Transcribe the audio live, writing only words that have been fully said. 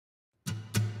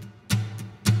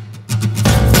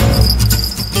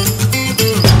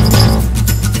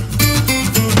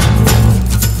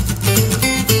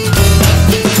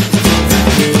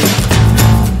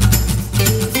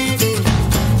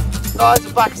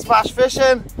back splash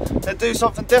fishing. Let's do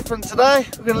something different today.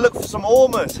 We're going to look for some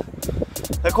ormers.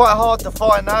 They're quite hard to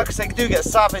find now because they do get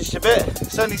savaged a bit.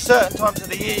 It's only certain times of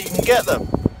the year you can get them.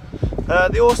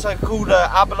 They're also called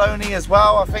abalone as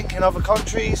well, I think, in other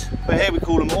countries, but here we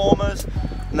call them ormers,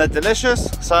 and they're delicious.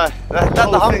 So let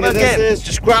the hunt begin. Is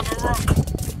just grab a rock.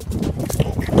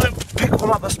 Don't pick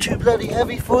one up that's too bloody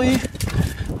heavy for you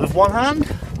with one hand.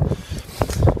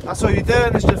 That's all you're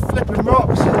doing, is just flipping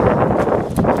rocks,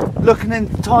 looking in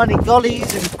tiny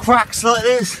gullies and cracks like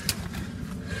this,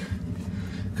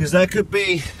 because they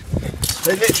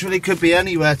literally could be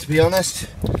anywhere, to be honest.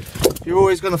 You're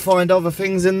always going to find other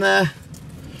things in there,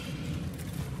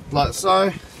 like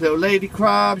so. Little lady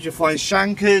crabs, you'll find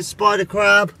shankers, spider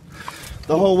crab,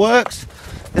 the whole works.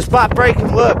 It's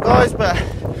back-breaking work, guys, but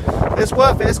it's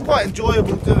worth it. It's quite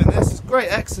enjoyable doing this. It's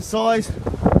great exercise.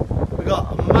 We've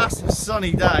got a massive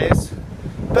sunny day. It's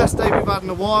the best day we've had in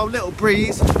a while. Little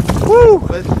breeze. Woo!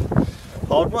 But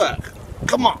hard work.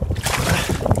 Come on.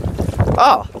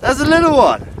 Oh, there's a little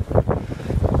one.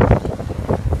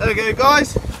 There we go,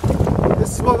 guys.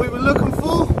 This is what we were looking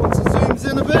for. Once it zooms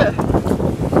in a bit.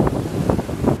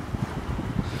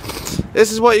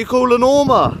 This is what you call an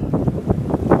ormer.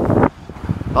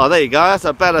 Oh, there you go. That's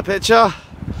a better picture.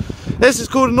 This is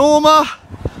called an ormer.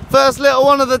 First little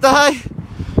one of the day.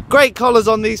 Great colours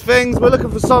on these things. We're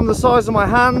looking for some the size of my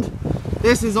hand.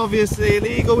 This is obviously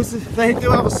illegal. They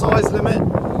do have a size limit.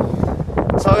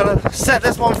 So I'm going to set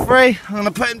this one free. I'm going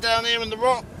to put him down here in the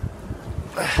rock.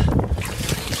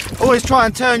 Always try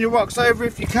and turn your rocks over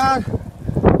if you can.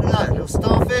 Look at that little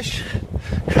starfish.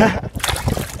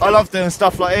 I love doing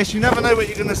stuff like this. You never know what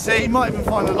you're going to see. You might even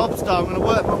find a lobster. I'm going to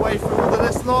work my way through all of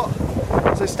this lot.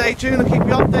 So stay tuned and keep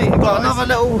you updated. Got another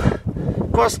little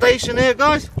crustacean here,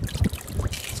 guys.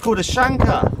 It's called a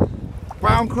shanker.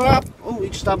 Brown crab. Oh,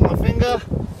 each stab my finger.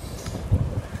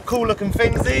 Cool looking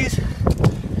things, these.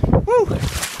 Woo!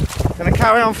 Gonna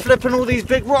carry on flipping all these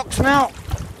big rocks now.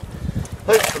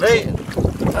 Hopefully,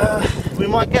 we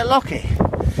might get lucky.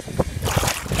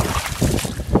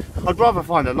 I'd rather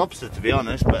find a lobster, to be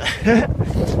honest, but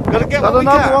gotta get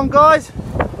another one, guys.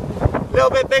 A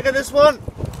little bit bigger, this one.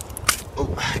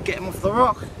 Oh, get him off the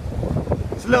rock.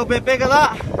 It's a little bit bigger,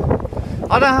 that.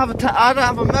 I don't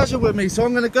have a measure with me, so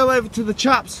I'm going to go over to the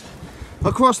chaps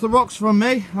across the rocks from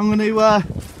me. I'm going to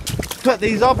put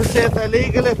these up and see if they're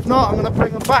legal. If not, I'm going to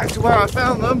bring them back to where I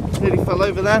found them. Nearly fell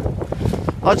over there.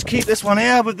 I'll just keep this one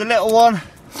here with the little one.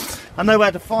 I know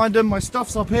where to find them. My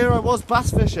stuff's up here. I was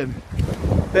bass fishing,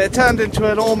 but it turned into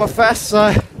an ormer fest,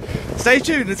 so stay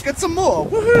tuned. Let's get some more.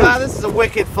 Wow, this is a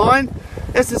wicked find.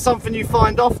 This is something you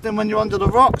find often when you're under the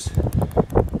rocks.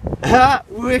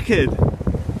 Wicked.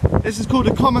 This is called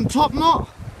a common top knot.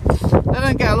 They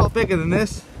don't get a lot bigger than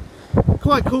this.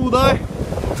 Quite cool though.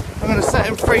 I'm going to set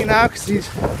him free now because he's...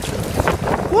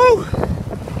 Woo!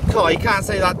 God, you can't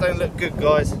say that don't look good,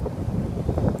 guys.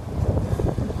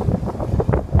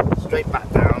 Straight back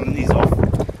down and he's off.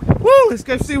 Woo! Let's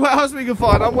go see what else we can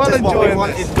find. I'm well enjoying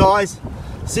this, guys.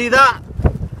 See that?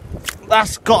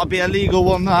 That's got to be a legal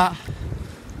one, that.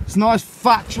 It's a nice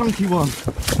fat chunky one.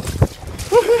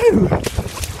 Woohoo!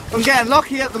 I'm getting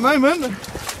lucky at the moment.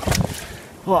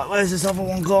 Right, where's this other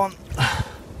one gone?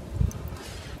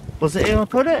 Was it here I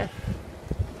put it?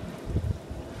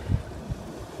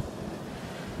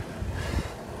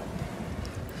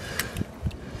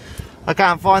 I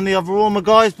can't find the other ormer,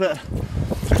 guys, but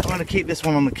I'm going to keep this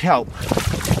one on the kelp.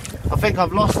 I think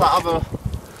I've lost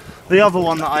the other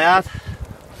one that I had.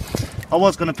 I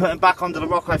was going to put him back under the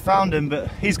rock I found him,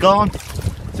 but he's gone,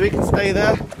 so he can stay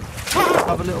there.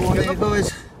 Have a little one here,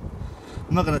 guys.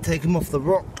 I'm not going to take him off the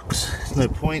rocks, there's no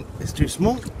point, it's too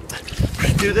small.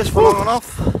 Do this for long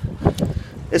enough.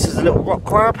 This is a little rock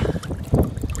crab.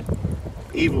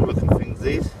 Evil looking things,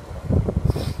 these.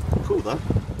 Cool though.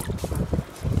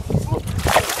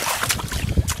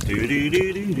 Do do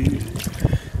do do do.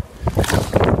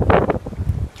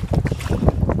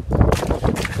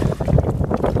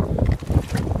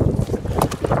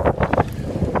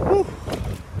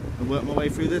 I'll work my way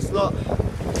through this lot.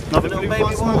 Another little baby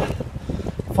one.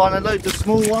 Finding loads of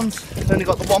small ones. Only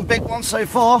got the one big one so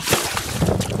far.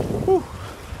 Whew.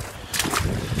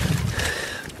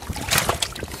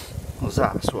 What's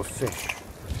that? That's sort of fish.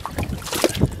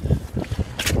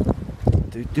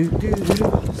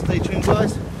 Stay tuned,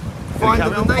 guys. Find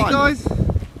of the day, guys.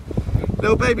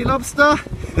 Little baby lobster.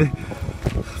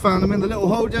 Found them in the little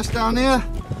hole just down here.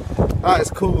 That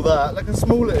is cool, that. Look how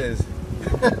small it is.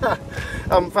 I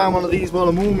haven't found one of these while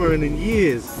I'm ormering in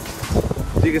years.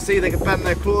 As you can see, they can bend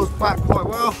their claws back quite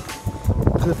well.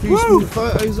 There's a few small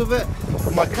photos of it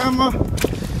on my camera.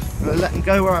 I'm going to let him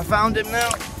go where I found him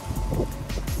now.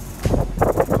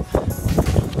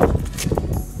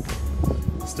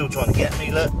 Still trying to get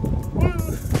me, look.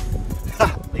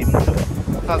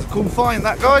 That's a cool find,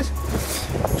 that, guys.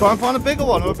 Try and find a bigger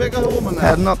one or a bigger ormer now.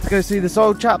 Heading up to go see this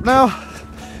old chap now.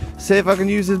 See if I can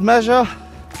use his measure.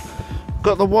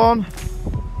 Got the one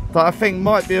that I think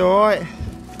might be alright.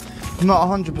 I'm not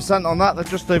 100% on that, they're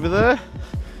just over there.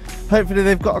 Hopefully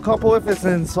they've got a couple. If it's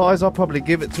in size, I'll probably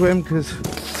give it to him because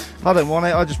I don't want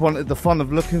it. I just wanted the fun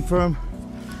of looking for him.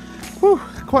 Whew,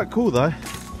 quite cool though.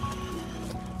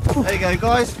 There you go,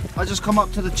 guys. I just come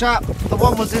up to the chap. The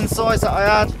one was in size that I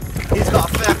had. He's got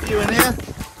a fair few in here.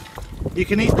 You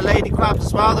can eat the lady crabs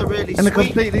as well. They're really sweet. In a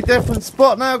completely different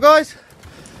spot now, guys.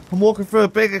 I'm walking through a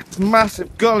big,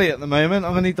 massive gully at the moment.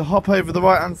 I'm going to need to hop over the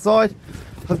right-hand side.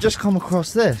 I've just come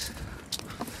across this.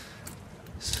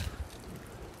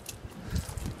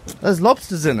 There's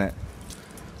lobsters in it.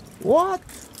 What?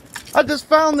 I just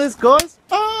found this, guys.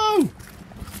 Oh!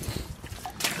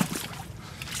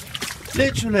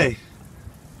 Literally.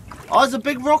 Oh, there's a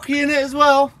big rocky in it as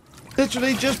well.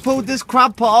 Literally just pulled this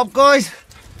crab pot up, guys.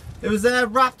 It was there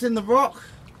wrapped in the rock.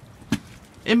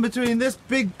 In between this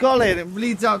big gully and it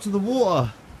leads out to the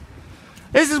water.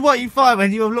 This is what you find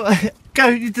when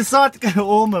you decide to go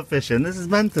ormer fishing. This is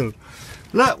mental.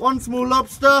 Look, one small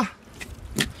lobster.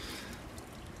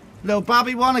 Little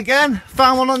babby one again.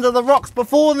 Found one under the rocks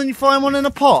before, and then you find one in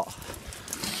a pot.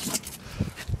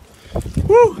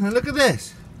 Woo! And look at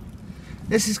this.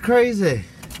 This is crazy.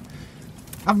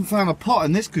 I haven't found a pot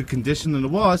in this good condition in a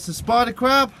while. It's a spider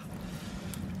crab.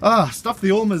 Ah, stuff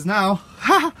the ormers now.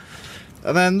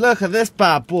 And then look at this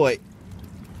bad boy.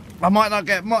 I might not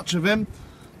get much of him.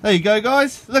 There you go,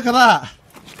 guys. Look at that.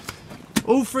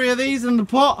 All three of these in the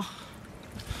pot.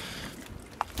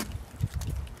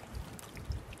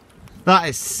 That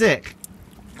is sick.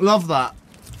 Love that.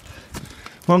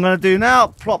 What I'm going to do now,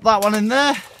 plop that one in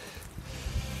there.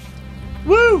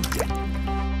 Woo!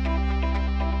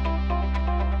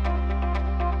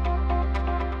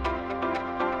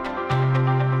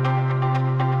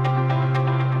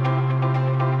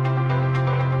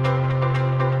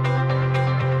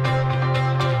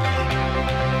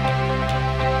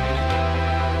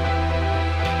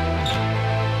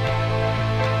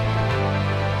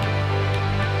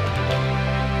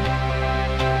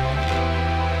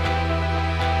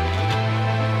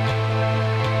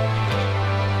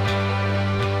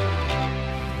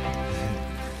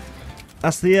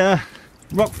 That's the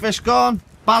rockfish gone.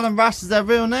 Ballan wrasse is their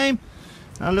real name.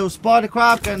 And a little spider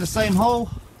crab going in the same hole.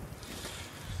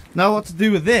 Now what to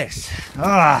do with this?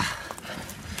 Ah.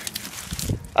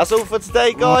 That's all for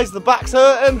today, guys. The back's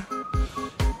hurting.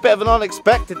 Bit of an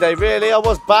unexpected day, really. I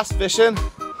was bass fishing.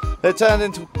 It turned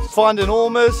into finding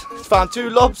ormers. Found 2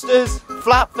 lobsters,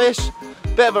 flatfish.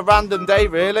 Bit of a random day,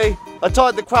 really. I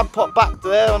tied the crab pot back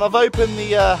there and I've opened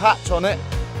the hatch on it.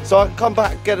 So I can come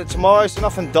back and get it tomorrow so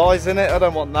nothing dies in it. I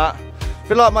don't want that. If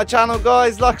you like my channel,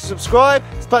 guys, like and subscribe.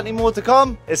 There's plenty more to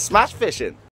come. It's smash fishing.